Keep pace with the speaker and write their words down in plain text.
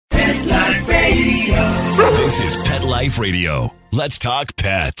This is Pet Life Radio. Let's talk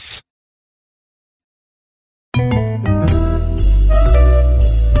pets.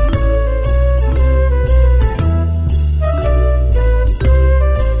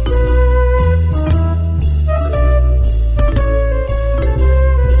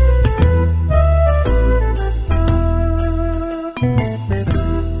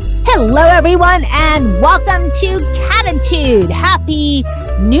 Hello, everyone, and welcome to Catitude. Happy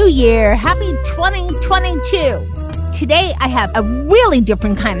New Year. Happy 2022. Today, I have a really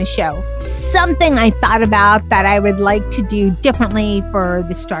different kind of show. Something I thought about that I would like to do differently for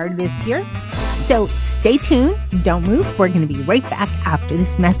the start of this year. So stay tuned. Don't move. We're going to be right back after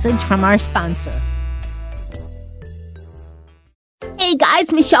this message from our sponsor. Hey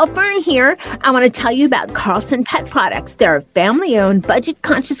guys, Michelle Fern here. I want to tell you about Carlson Pet Products. They're a family-owned,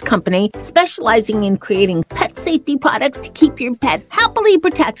 budget-conscious company specializing in creating pet safety products to keep your pet happily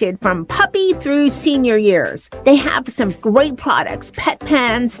protected from puppy through senior years. They have some great products: pet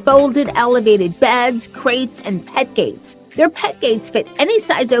pens, folded elevated beds, crates, and pet gates. Their pet gates fit any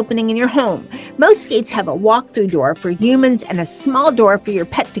size opening in your home. Most gates have a walk-through door for humans and a small door for your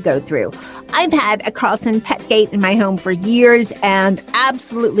pet to go through. I've had a Carlson pet gate in my home for years and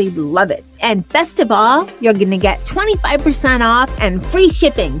absolutely love it. And best of all, you're going to get 25% off and free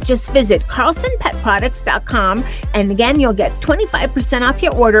shipping. Just visit carlsonpetproducts.com. And again, you'll get 25% off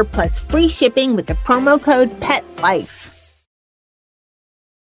your order plus free shipping with the promo code PETLIFE.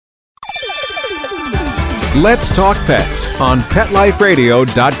 Let's Talk Pets on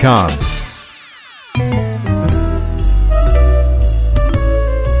PetLifeRadio.com.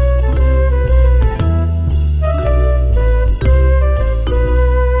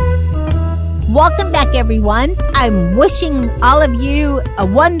 Welcome back, everyone. I'm wishing all of you a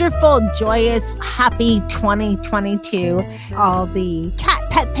wonderful, joyous, happy 2022. All the cat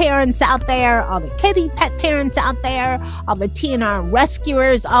pet parents out there, all the kitty pet parents out there, all the TNR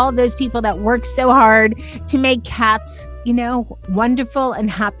rescuers, all those people that work so hard to make cats, wonderful and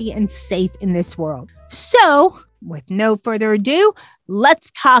happy and safe in this world. So, with no further ado,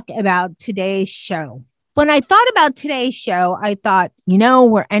 let's talk about today's show. When I thought about today's show, I thought,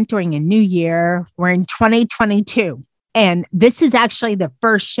 we're entering a new year. We're in 2022. And this is actually the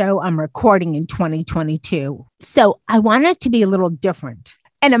first show I'm recording in 2022. So I want it to be a little different.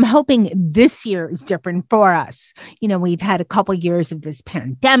 And I'm hoping this year is different for us. We've had a couple years of this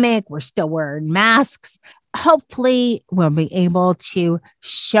pandemic. We're still wearing masks. Hopefully, we'll be able to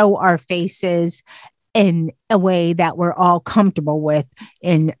show our faces in a way that we're all comfortable with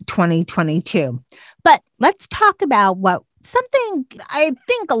in 2022. But let's talk about something I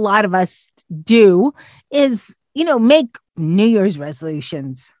think a lot of us do is, make New Year's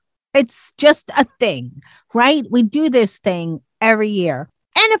resolutions. It's just a thing, right? We do this thing every year.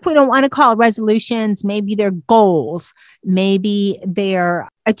 And if we don't want to call it resolutions, maybe they're goals, maybe they're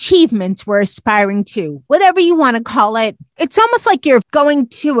achievements we're aspiring to, whatever you want to call it. It's almost like you're going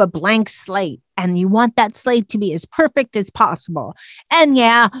to a blank slate and you want that slate to be as perfect as possible. And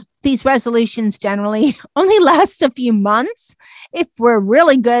yeah, these resolutions generally only last a few months. If we're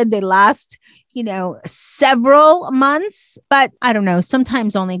really good, they last, several months, but I don't know,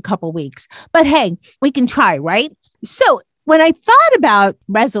 sometimes only a couple weeks. But hey, we can try, right? So when I thought about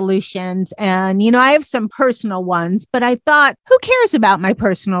resolutions, and, I have some personal ones, but I thought, who cares about my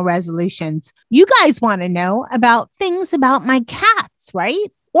personal resolutions? You guys want to know about things about my cats, right?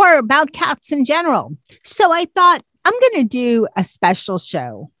 Or about cats in general. So I thought, I'm going to do a special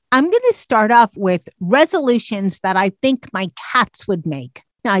show. I'm going to start off with resolutions that I think my cats would make.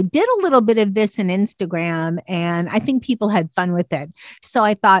 Now, I did a little bit of this in Instagram, and I think people had fun with it. So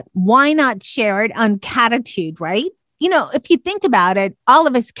I thought, why not share it on Catitude, right? If you think about it, all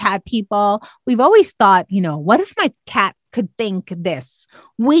of us cat people, we've always thought, what if my cat could think this?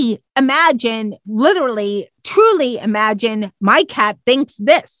 We imagine, literally, truly imagine my cat thinks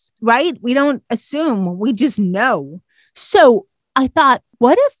this, right? We don't assume, we just know. So I thought,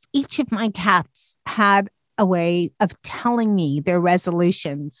 what if each of my cats had a way of telling me their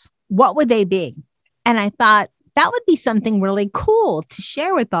resolutions? What would they be? And I thought, that would be something really cool to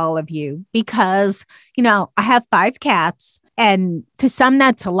share with all of you because, I have 5 cats and to some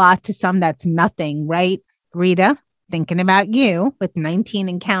that's a lot, to some that's nothing, right? Rita, thinking about you with 19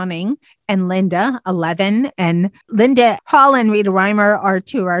 and counting, and Linda, 11. And Linda Hall and Rita Reimer are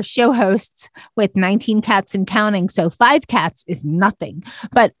 2 of our show hosts with 19 cats and counting. So 5 cats is nothing.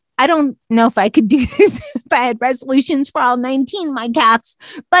 But I don't know if I could do this if I had resolutions for all 19 of my cats.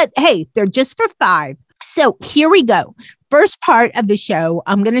 But hey, they're just for 5. So here we go. First part of the show,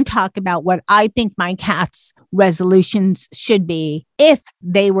 I'm going to talk about what I think my cats' resolutions should be if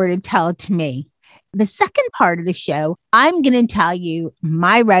they were to tell it to me. the second part of the show, I'm going to tell you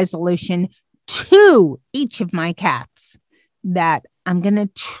my resolution to each of my cats that I'm going to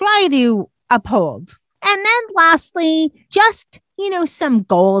try to uphold. And then lastly, just, some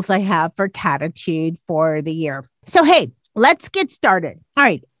goals I have for Catitude for the year. So, hey, let's get started. All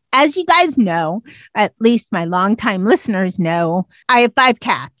right. As you guys know, at least my longtime listeners know, I have 5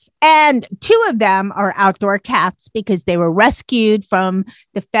 cats, and 2 of them are outdoor cats because they were rescued from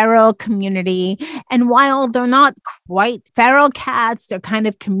the feral community. And while they're not quite feral cats, they're kind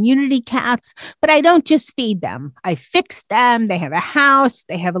of community cats, but I don't just feed them. I fix them. They have a house.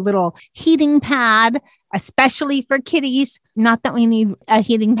 They have a little heating pad, especially for kitties. Not that we need a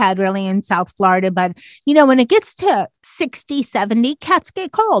heating pad really in South Florida, but when it gets to 60, 70, cats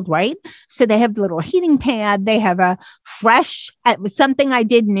get cold, right? So they have a little heating pad. They have a something I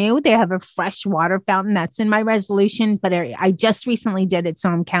did new. They have a fresh water fountain. That's in my resolution, but I just recently did it, so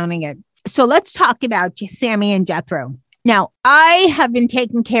I'm counting it. So let's talk about Sammy and Jethro. Now, I have been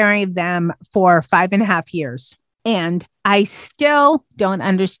taking care of them for 5.5 years. And I still don't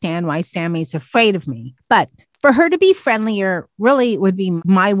understand why Sammy's afraid of me. But for her to be friendlier really would be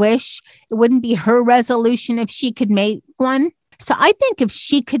my wish. It wouldn't be her resolution if she could make one. So I think if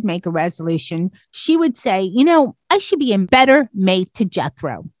she could make a resolution, she would say, I should be a better mate to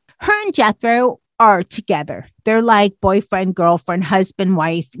Jethro. Her and Jethro are together. They're like boyfriend, girlfriend, husband,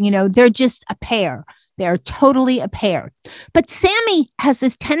 wife. They're just a pair. They're totally a pair. But Sammy has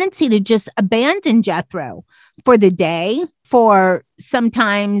this tendency to just abandon Jethro for the day, for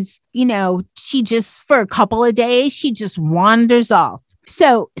sometimes, she just, for a couple of days, she just wanders off.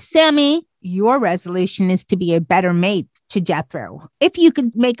 So Sammy, your resolution is to be a better mate to Jethro. If you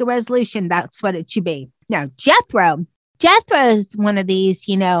could make a resolution, that's what it should be. Now, Jethro is one of these,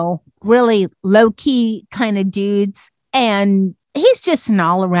 really low-key kind of dudes. And he's just an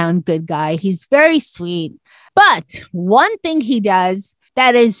all-around good guy. He's very sweet. But one thing he does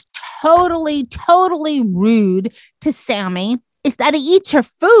that is totally rude to Sammy is that he eats her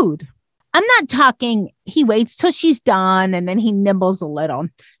food. I'm not talking he waits till she's done and then he nibbles a little.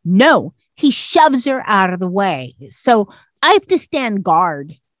 No, he shoves her out of the way. So I have to stand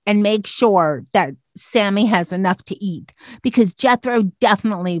guard and make sure that Sammy has enough to eat because Jethro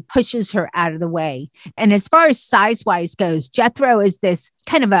definitely pushes her out of the way. And as far as size-wise goes, Jethro is this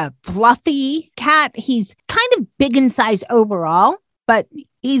kind of a fluffy cat. He's kind of big in size overall, but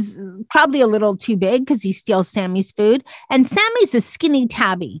he's probably a little too big because he steals Sammy's food. And Sammy's a skinny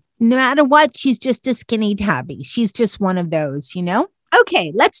tabby. No matter what, she's just a skinny tabby. She's just one of those,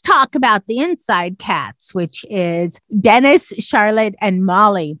 Okay, let's talk about the inside cats, which is Dennis, Charlotte, and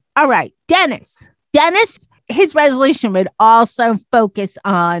Molly. All right, Dennis, his resolution would also focus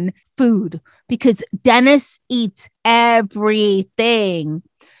on food because Dennis eats everything.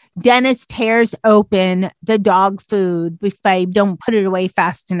 Dennis tears open the dog food if I don't put it away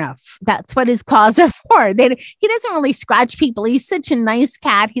fast enough. That's what his claws are for. He doesn't really scratch people. He's such a nice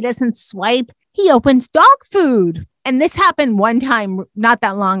cat. He doesn't swipe. He opens dog food. And this happened one time, not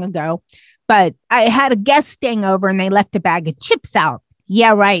that long ago, but I had a guest staying over and they left a bag of chips out.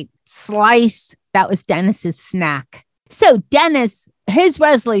 Yeah, right. Slice. That was Dennis's snack. So Dennis, his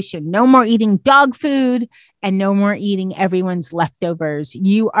resolution, no more eating dog food and no more eating everyone's leftovers.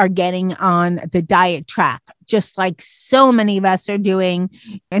 You are getting on the diet track, just like so many of us are doing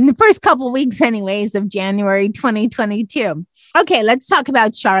in the first couple of weeks anyways of January 2022. Okay, let's talk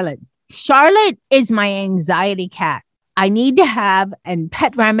about Charlotte. Charlotte is my anxiety cat. I need to have, and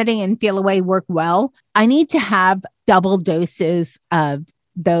Pet Remedy and Feel Away work well. I need to have double doses of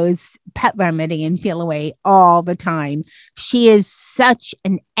those Pet Remedy and Feel Away all the time. She is such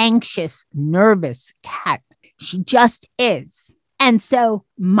an anxious, nervous cat. She just is. And so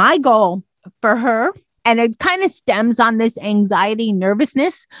my goal for her, and it kind of stems on this anxiety,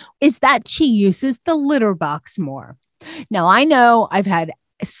 nervousness, is that she uses the litter box more. Now, I know I've had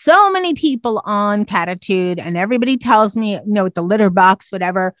so many people on Catitude and everybody tells me, with the litter box,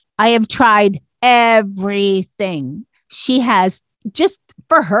 whatever. I have tried everything. She has just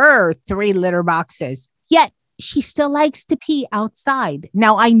for her 3 litter boxes, yet she still likes to pee outside.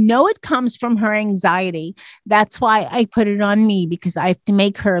 Now, I know it comes from her anxiety. That's why I put it on me because I have to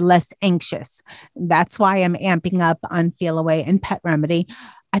make her less anxious. That's why I'm amping up on Feel Away and Pet Remedy.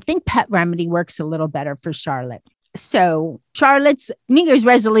 I think Pet Remedy works a little better for Charlotte. So Charlotte's New Year's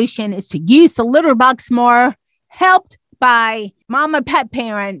resolution is to use the litter box more, helped by Mama Pet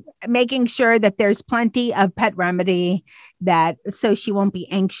Parent, making sure that there's plenty of Pet Remedy so she won't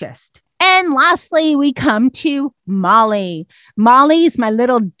be anxious. And lastly, we come to Molly. Molly's my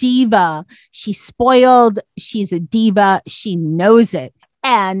little diva. She's spoiled. She's a diva. She knows it.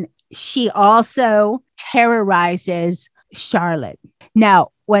 And she also terrorizes Charlotte.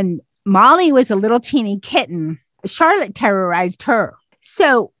 Now, when Molly was a little teeny kitten, Charlotte terrorized her.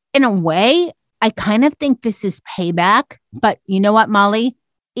 So in a way, I kind of think this is payback. But you know what, Molly?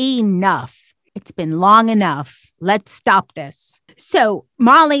 Enough. It's been long enough. Let's stop this. So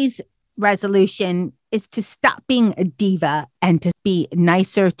Molly's resolution is to stop being a diva and to be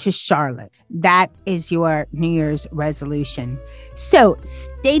nicer to Charlotte. That is your New Year's resolution. So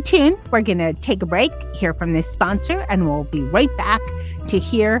stay tuned. We're going to take a break, hear from this sponsor, and we'll be right back to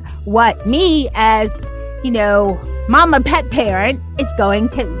hear what me as, mama pet parent is going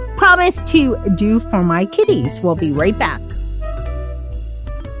to promise to do for my kitties. We'll be right back.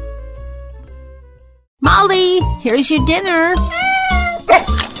 Molly, here's your dinner.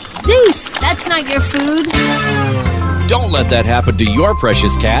 Zeus, that's not your food. Don't let that happen to your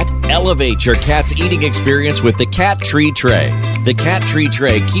precious cat. Elevate your cat's eating experience with the Cat Tree Tray. The Cat Tree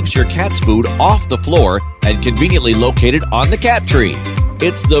Tray keeps your cat's food off the floor and conveniently located on the cat tree.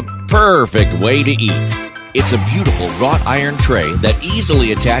 It's the perfect way to eat. It's a beautiful wrought iron tray that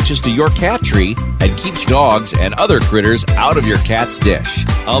easily attaches to your cat tree and keeps dogs and other critters out of your cat's dish.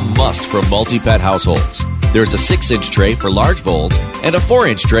 A must for multi-pet households. There's a 6-inch tray for large bowls and a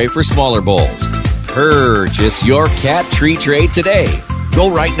 4-inch tray for smaller bowls. Purchase your Cat Tree Tray today.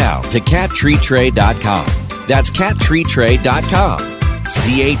 Go right now to cattreetray.com. That's cattreetray.com.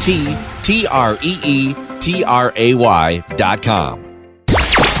 cattreetray.com.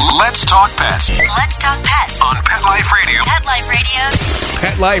 Let's talk pets Let's talk pets on Pet Life Radio. Pet Life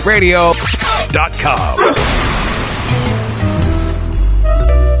Radio. PetLifeRadio.com.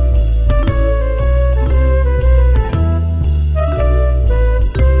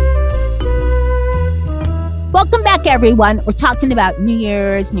 Welcome back, everyone. We're talking about New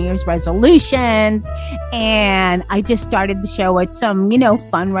Year's resolutions. And I just started the show with some,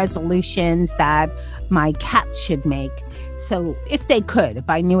 fun resolutions that my cats should make. So if they could, if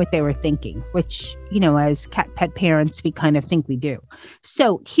I knew what they were thinking, which, as cat pet parents, we kind of think we do.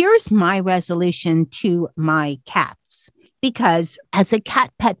 So here's my resolution to my cats. Because as a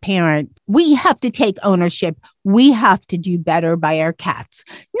cat pet parent, we have to take ownership. We have to do better by our cats,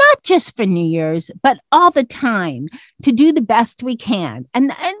 not just for New Year's, but all the time to do the best we can.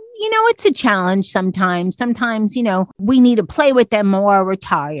 And it's a challenge sometimes. Sometimes, we need to play with them more. We're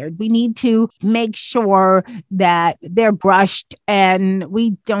tired. We need to make sure that they're brushed and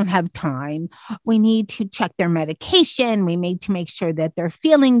we don't have time. We need to check their medication. We need to make sure that they're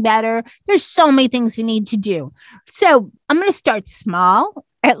feeling better. There's so many things we need to do. So I'm going to start small,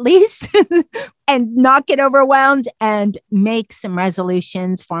 at least, and not get overwhelmed and make some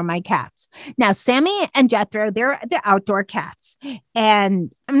resolutions for my cats. Now, Sammy and Jethro, they're outdoor cats.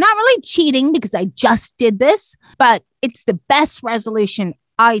 And I'm not really cheating because I just did this, but it's the best resolution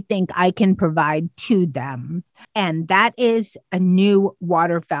I think I can provide to them. And that is a new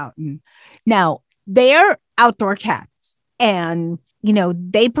water fountain. Now, they're outdoor cats and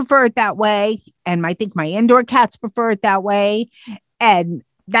they prefer it that way. And I think my indoor cats prefer it that way. And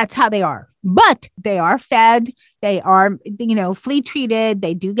that's how they are. But they are fed. They are, flea treated.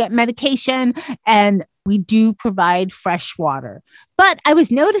 They do get medication and we do provide fresh water. But I was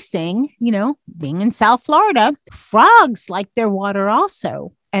noticing, being in South Florida, frogs like their water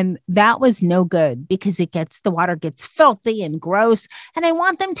also. And that was no good because the water gets filthy and gross. And I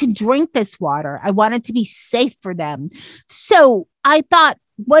want them to drink this water. I want it to be safe for them. So I thought,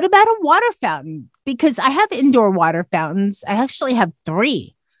 what about a water fountain? Because I have indoor water fountains. I actually have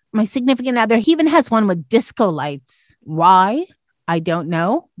 3. My significant other, he even has one with disco lights. Why? I don't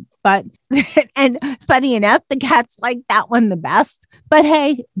know. But, and funny enough, the cats like that one the best. But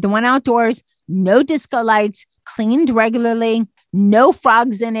hey, the one outdoors, no disco lights, cleaned regularly, no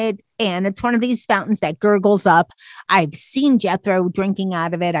frogs in it. And it's one of these fountains that gurgles up. I've seen Jethro drinking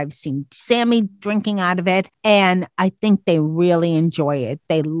out of it. I've seen Sammy drinking out of it. And I think they really enjoy it.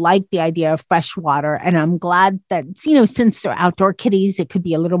 They like the idea of fresh water. And I'm glad that, since they're outdoor kitties, it could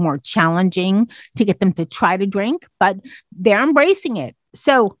be a little more challenging to get them to try to drink, but they're embracing it.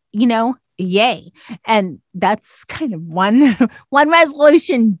 So, yay. And that's kind of one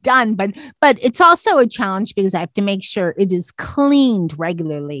resolution done. But it's also a challenge because I have to make sure it is cleaned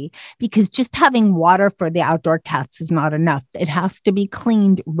regularly because just having water for the outdoor cats is not enough. It has to be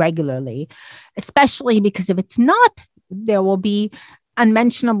cleaned regularly, especially because if it's not, there will be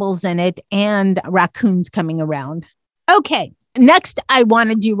unmentionables in it and raccoons coming around. Okay. Next, I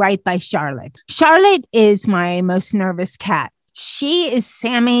want to do right by Charlotte. Charlotte is my most nervous cat. She is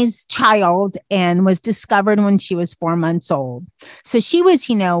Sammy's child and was discovered when she was 4 months old. So she was,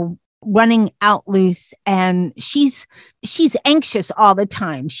 running out loose, and she's anxious all the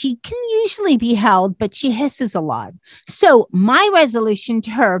time. She can usually be held, but she hisses a lot. So my resolution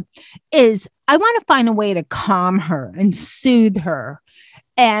to her is I want to find a way to calm her and soothe her.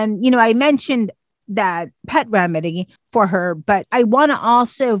 And, I mentioned that pet remedy for her, but I want to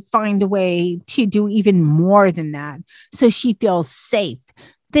also find a way to do even more than that so she feels safe.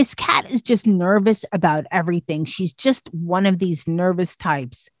 This cat is just nervous about everything. She's just one of these nervous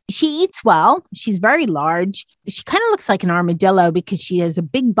types. She eats well. She's very large. She kind of looks like an armadillo because she has a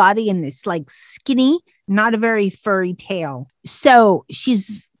big body and this like skinny, not a very furry tail. So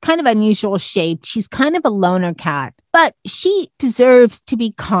she's kind of unusual shaped. She's kind of a loner cat, but she deserves to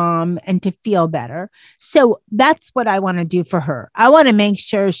be calm and to feel better. So that's what I want to do for her. I want to make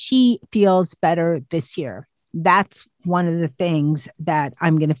sure she feels better this year. That's one of the things that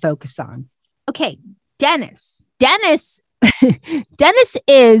I'm going to focus on. Okay, Dennis. Dennis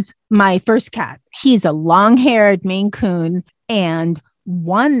is my first cat. He's a long-haired Maine Coon, and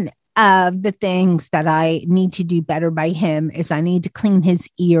one of the things that I need to do better by him is I need to clean his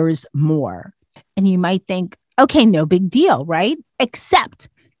ears more. And you might think, okay, no big deal, right? Except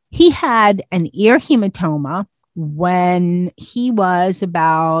he had an ear hematoma when he was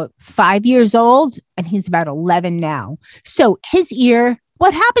about 5 years old, and he's about 11 now. So his ear,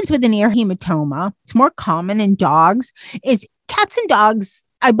 what happens with an ear hematoma, it's more common in dogs, is cats and dogs,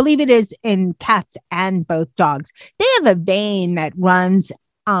 I believe it is in cats and both dogs, they have a vein that runs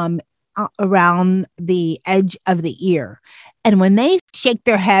around the edge of the ear. And when they shake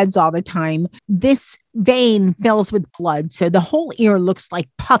their heads all the time, this vein fills with blood. So the whole ear looks like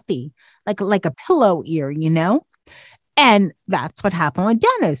puffy, like a pillow ear, And that's what happened with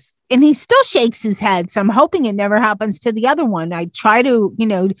Dennis. And he still shakes his head. So I'm hoping it never happens to the other one. I try to,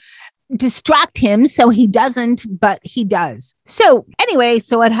 distract him so he doesn't, but he does. So anyway,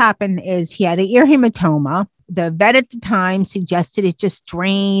 so what happened is he had an ear hematoma. The vet at the time suggested it just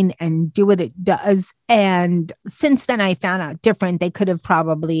drain and do what it does. And since then, I found out different. They could have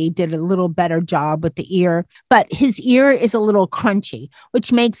probably did a little better job with the ear, but his ear is a little crunchy,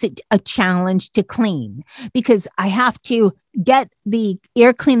 which makes it a challenge to clean because I have to get the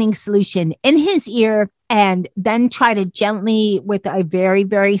ear cleaning solution in his ear and then try to gently, with a very,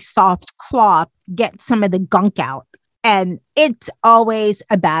 very soft cloth, get some of the gunk out. And it's always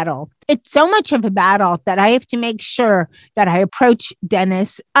a battle. It's so much of a battle that I have to make sure that I approach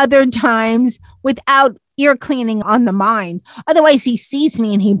Dennis other times without ear cleaning on the mind. Otherwise, he sees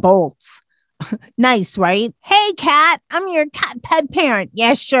me and he bolts. Nice, right? Hey, cat, I'm your cat pet parent.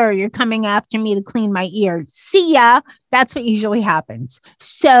 Yeah, sure. You're coming after me to clean my ear. See ya. That's what usually happens.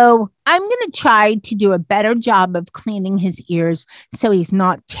 So I'm going to try to do a better job of cleaning his ears so he's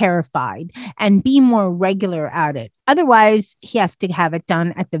not terrified and be more regular at it. Otherwise, he has to have it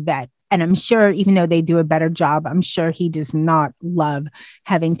done at the vet. And I'm sure, even though they do a better job, I'm sure he does not love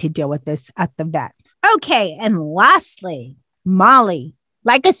having to deal with this at the vet. Okay. And lastly, Molly.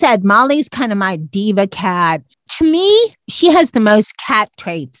 Like I said, Molly's kind of my diva cat. To me, she has the most cat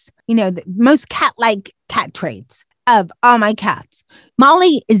traits, the most cat-like cat traits of all my cats.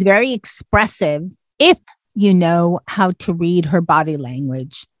 Molly is very expressive if you know how to read her body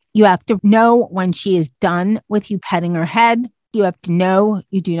language. You have to know when she is done with you petting her head. You have to know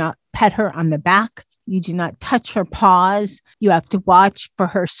you do not pet her on the back. You do not touch her paws. You have to watch for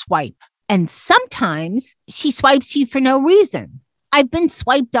her swipe. And sometimes she swipes you for no reason. I've been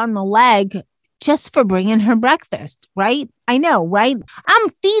swiped on the leg just for bringing her breakfast, right? I know, right? I'm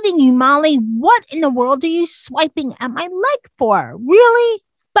feeding you, Molly. What in the world are you swiping at my leg for? Really?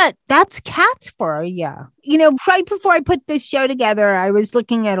 But that's cats for you. Right before I put this show together, I was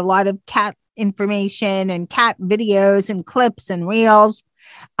looking at a lot of cat information and cat videos and clips and reels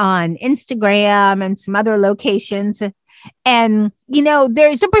on Instagram and some other locations. And,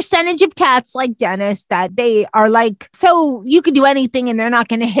 there's a percentage of cats like Dennis that they are like, so you could do anything and they're not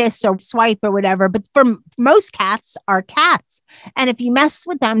going to hiss or swipe or whatever. But for most cats are cats. And if you mess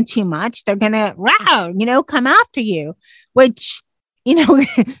with them too much, they're going to, come after you, which,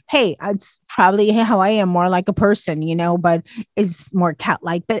 hey, it's probably how I am, more like a person, but is more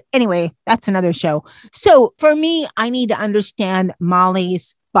cat-like. But anyway, that's another show. So for me, I need to understand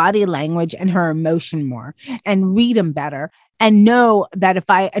Molly's body language and her emotion more and read them better and know that if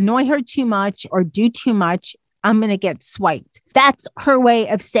I annoy her too much or do too much, I'm going to get swiped. That's her way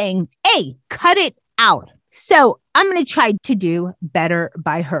of saying, hey, cut it out. So I'm going to try to do better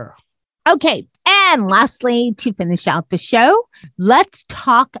by her. Okay. And lastly, to finish out the show, let's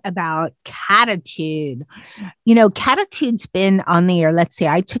talk about Catitude. You know, Catitude's been on the air. Let's see,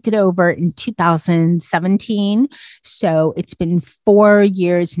 I took it over in 2017. So it's been 4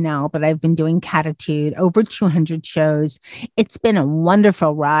 years now that I've been doing Catitude, over 200 shows. It's been a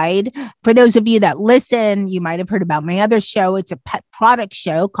wonderful ride. For those of you that listen, you might have heard about my other show. It's a pet product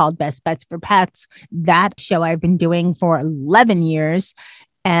show called Best Bets for Pets. That show I've been doing for 11 years.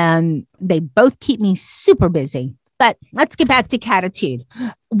 And they both keep me super busy. But let's get back to Catitude.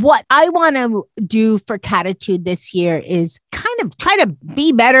 What I want to do for Catitude this year is kind of try to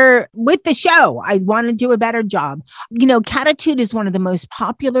be better with the show. I want to do a better job. You know, Catitude is one of the most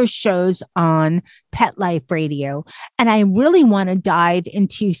popular shows on Pet Life Radio. And I really want to dive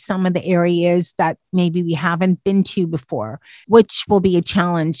into some of the areas that maybe we haven't been to before, which will be a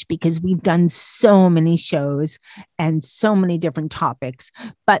challenge because we've done so many shows and so many different topics.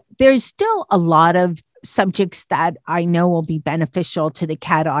 But there's still a lot of subjects that I know will be beneficial to the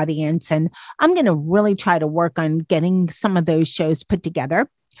cat audience. And I'm going to really try to work on getting some of those shows put together.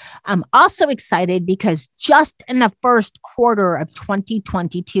 I'm also excited because just in the first quarter of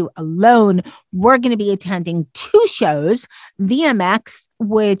 2022 alone, we're going to be attending 2 shows. VMX,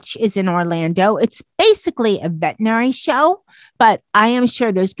 which is in Orlando. It's basically a veterinary show, but I am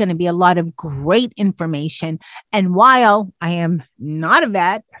sure there's going to be a lot of great information. And while I am not a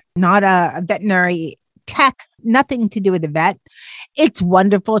vet, not a veterinary tech, nothing to do with the vet, it's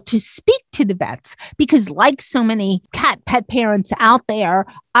wonderful to speak to the vets because like so many cat pet parents out there,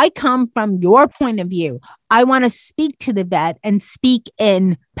 I come from your point of view. I want to speak to the vet and speak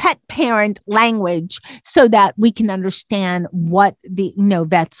in pet parent language so that we can understand what the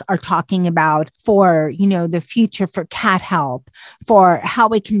vets are talking about for, the future for cat health, for how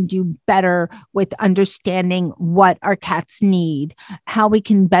we can do better with understanding what our cats need, how we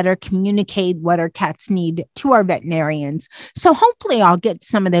can better communicate what our cats need to our veterinarians. So hopefully I'll get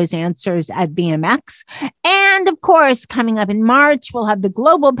some of those answers at VMX. And of course, coming up in March, we'll have the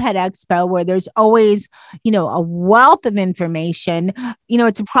Global Pet Expo where there's always, a wealth of information.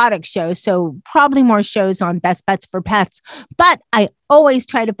 It's a product show, so probably more shows on Best Bets for Pets. But I always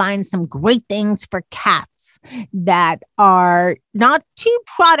try to find some great things for cats that are not too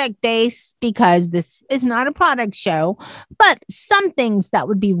product-based because this is not a product show, but some things that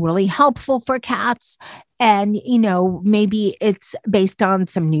would be really helpful for cats. And, maybe it's based on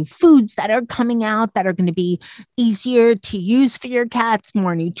some new foods that are coming out that are going to be easier to use for your cats,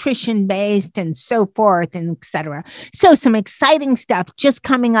 more nutrition-based and so forth, and et cetera. So some exciting stuff just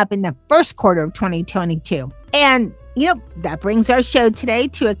coming up in the first quarter of 2022. And, that brings our show today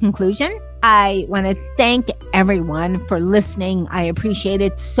to a conclusion. I want to thank everyone for listening. I appreciate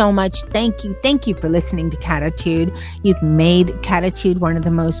it so much. Thank you. Thank you for listening to Catitude. You've made Catitude one of the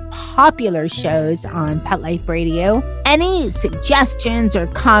most popular shows on Pet Life Radio. Any suggestions or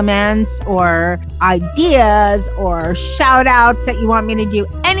comments or ideas or shout outs that you want me to do,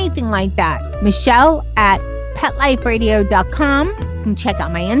 anything like that, Michelle at PetLifeRadio.com. You can check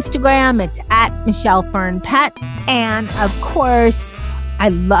out my Instagram. It's at MichelleFernPet. And of course, I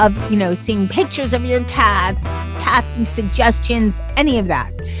love, seeing pictures of your cats, cat suggestions, any of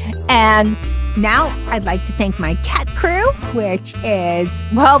that. And now I'd like to thank my cat crew, which is,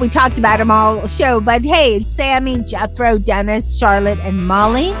 we talked about them all show, but hey, it's Sammy, Jethro, Dennis, Charlotte, and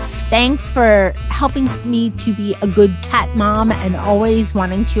Molly. Thanks for helping me to be a good cat mom and always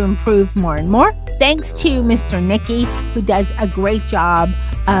wanting to improve more and more. Thanks to Mr. Nicky, who does a great job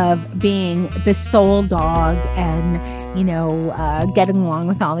of being the sole dog and getting along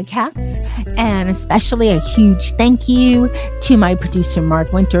with all the cats. And especially a huge thank you to my producer,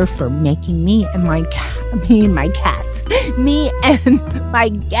 Mark Winter, for making me and my cats, me and my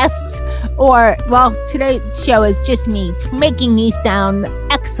guests, today's show is just me, making me sound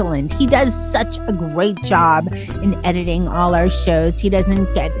excellent. He does such a great job in editing all our shows. He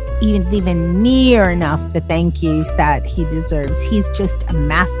doesn't get even near enough the thank yous that he deserves. He's just a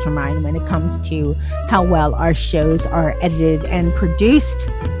mastermind when it comes to how well our shows are edited and produced.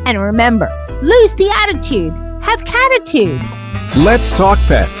 And remember, lose the attitude, have catitude. Let's Talk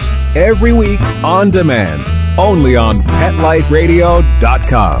Pets, every week on demand, only on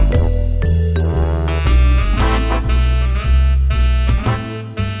PetLifeRadio.com.